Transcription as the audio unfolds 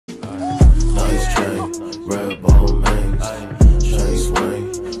red bone mains, chain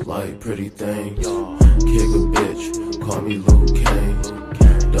swing like pretty things. Kick a bitch, call me Luke Kane.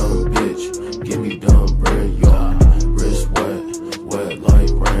 Dumb bitch, give me dumb brain, y'all. Wrist wet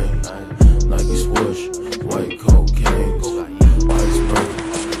like rain. Nike swoosh, white cocaine. Ice break,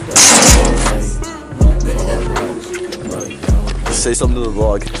 that's Say something to the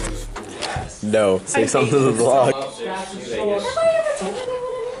vlog. No, say something to the vlog.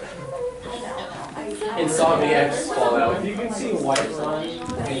 Insomniacs Fallout. You can see white line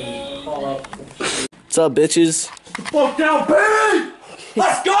and Fallout. What's up, bitches? Fuck down, baby!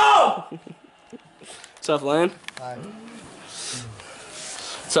 Let's go! What's up, Lan? Hi.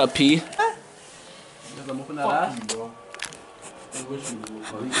 What's up, P? Fuck you, bro. I wish you would.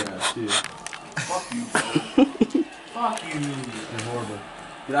 Oh, you got shit. Fuck you, bro. Fuck you. You're horrible.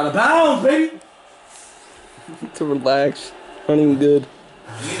 Get out of bounds, baby! To relax. Not even good.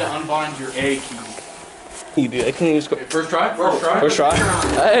 You need to unbind your A key. You do. I can't even score. First try? First try? First try.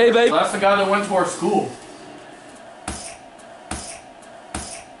 Hey, babe. So that's the guy that went to our school.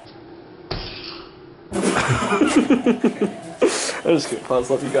 I'm just kidding. Pause.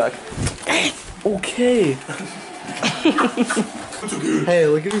 Love you, guy. Okay. Hey,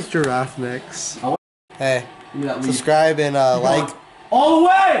 look at these giraffe necks. Hey, subscribe and like All the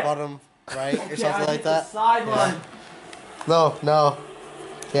way! bottom right or something like that. Sideline. No.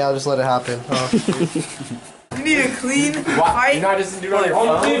 Yeah, I'll just let it happen. Oh. You need a clean What? fight. You know, just do it on your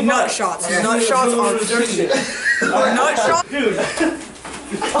phone? Nut shots. Nut shots on Thursday. Nut shots. Dude.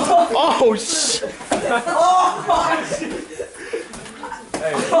 Oh, shit.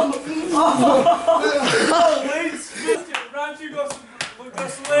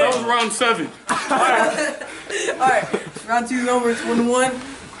 That was round 7. Alright. Round 2 over. It's 1-1.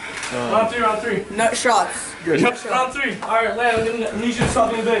 Round 3. Nut shots. Good. Nut shots. Round 3. Alright, Lan, I need you to stop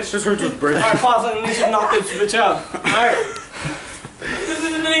being a bitch. Just hurt your brain. Alright, pause. I need you to knock this bitch out. Alright.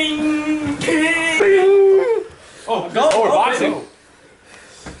 Oh, go. Oh, we're boxing.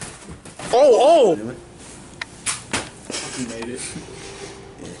 Oh. You made it.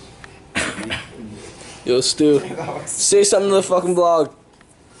 Yo, Stu. Say something to the fucking vlog.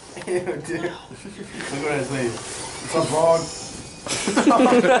 Look what I say. What's up, vlog?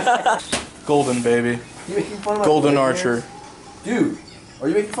 Golden, baby. You making fun of my Golden leg Archer. hairs? Dude, are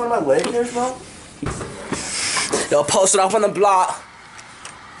you making fun of my leg hairs, bro? Yo, post it up on the block.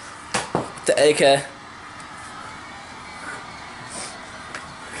 The AK.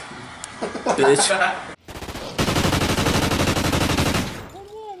 Bitch.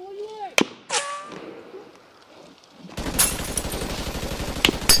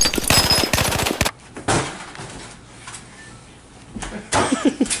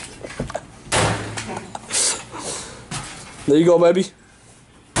 There you go, baby.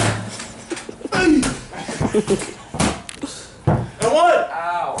 And what?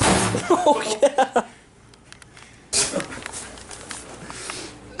 Ow. Oh, yeah.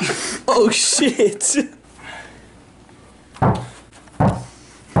 Oh, shit.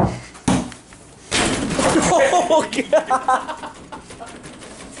 Oh, God.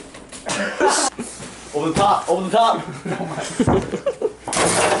 Over the top. Over the top.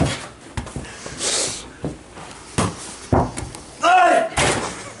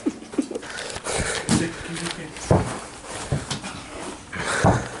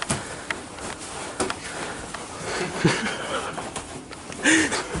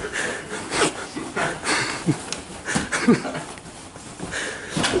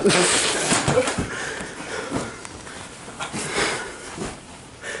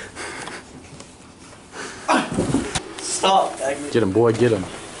 Stop, Agnes. Get him, boy, get him.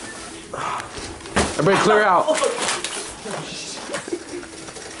 Everybody clear out.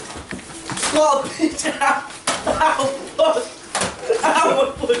 Oh, bitch. Ow. Fuck. Ow,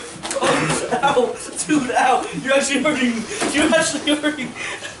 my foot. Ow. Dude, ow. You're actually hurting. You're actually hurting.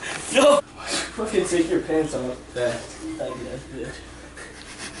 No. Fucking take your pants off.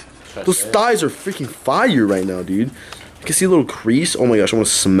 Those thighs are freaking fire right now, dude. I can see a little crease. Oh my gosh, I want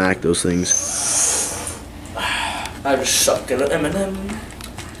to smack those things. I just sucked in an M&M.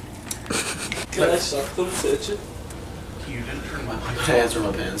 Can I suck them, bitch? You didn't turn my pants or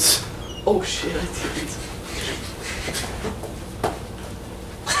my pants. Oh shit, I did.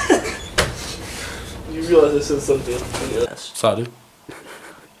 You realize I said something? Yes. Sadu.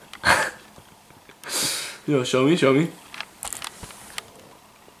 Yo, show me, show me.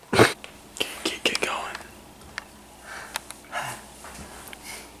 Get going.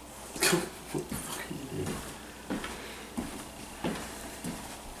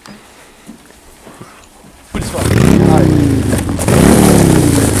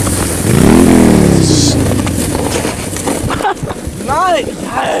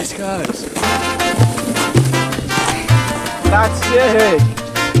 Hey.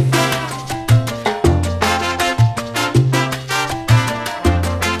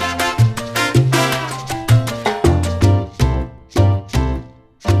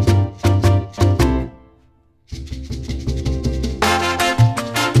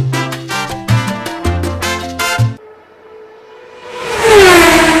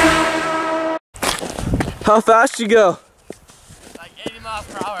 How fast you go? Like 80 miles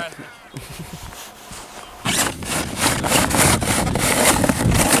per hour, I think.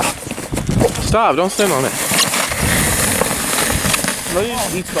 Stop, don't stand on it. No, you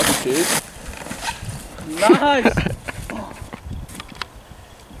just eat fucking food. Nice!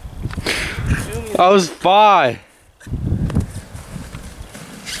 I was 5.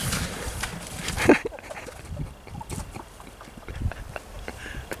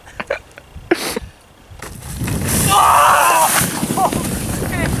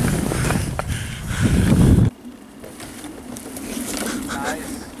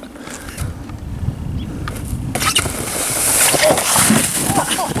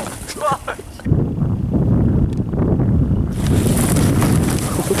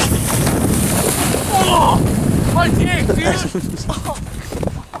 My dick, dude!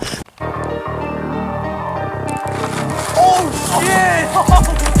 Oh shit!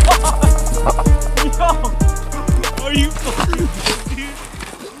 Yo! Are you fucking dude?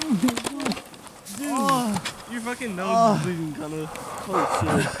 Dude, your fucking nose is bleeding kinda. Holy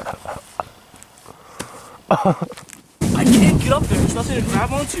shit. I can't get up there, there's nothing to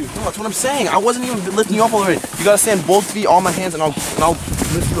grab onto. No, that's what I'm saying. I wasn't even lifting you up already. You gotta stand both feet on my hands and I'll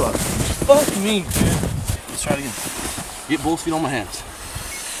lift you up. Fuck me, dude. Let's try it again. Get both feet on my hands.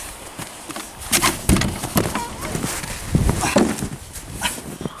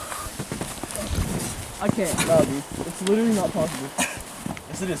 I can't. No, dude. It's literally not possible.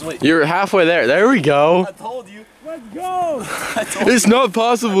 Yes, it is. Wait. You're halfway there. There we go. I told you. Let's go! It's not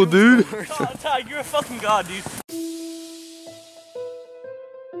possible, dude. Ty, you're a fucking god, dude.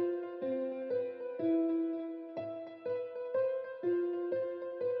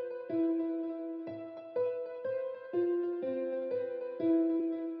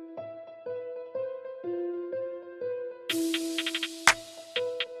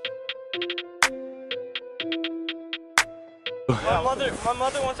 My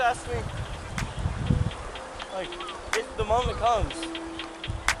mother once asked me, like, if the moment comes,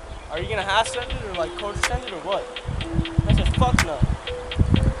 are you gonna half send it or like quarter send it or what? I said, fuck no.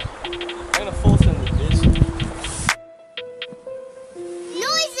 I'm gonna full send it, bitch.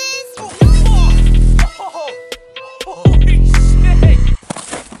 Noises! Oh, holy shit!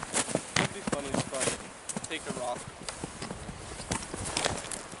 That'd be funny as fuck. Take a rock.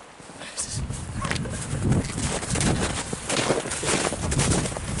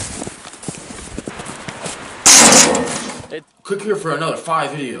 Click here for another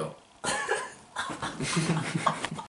 5 video.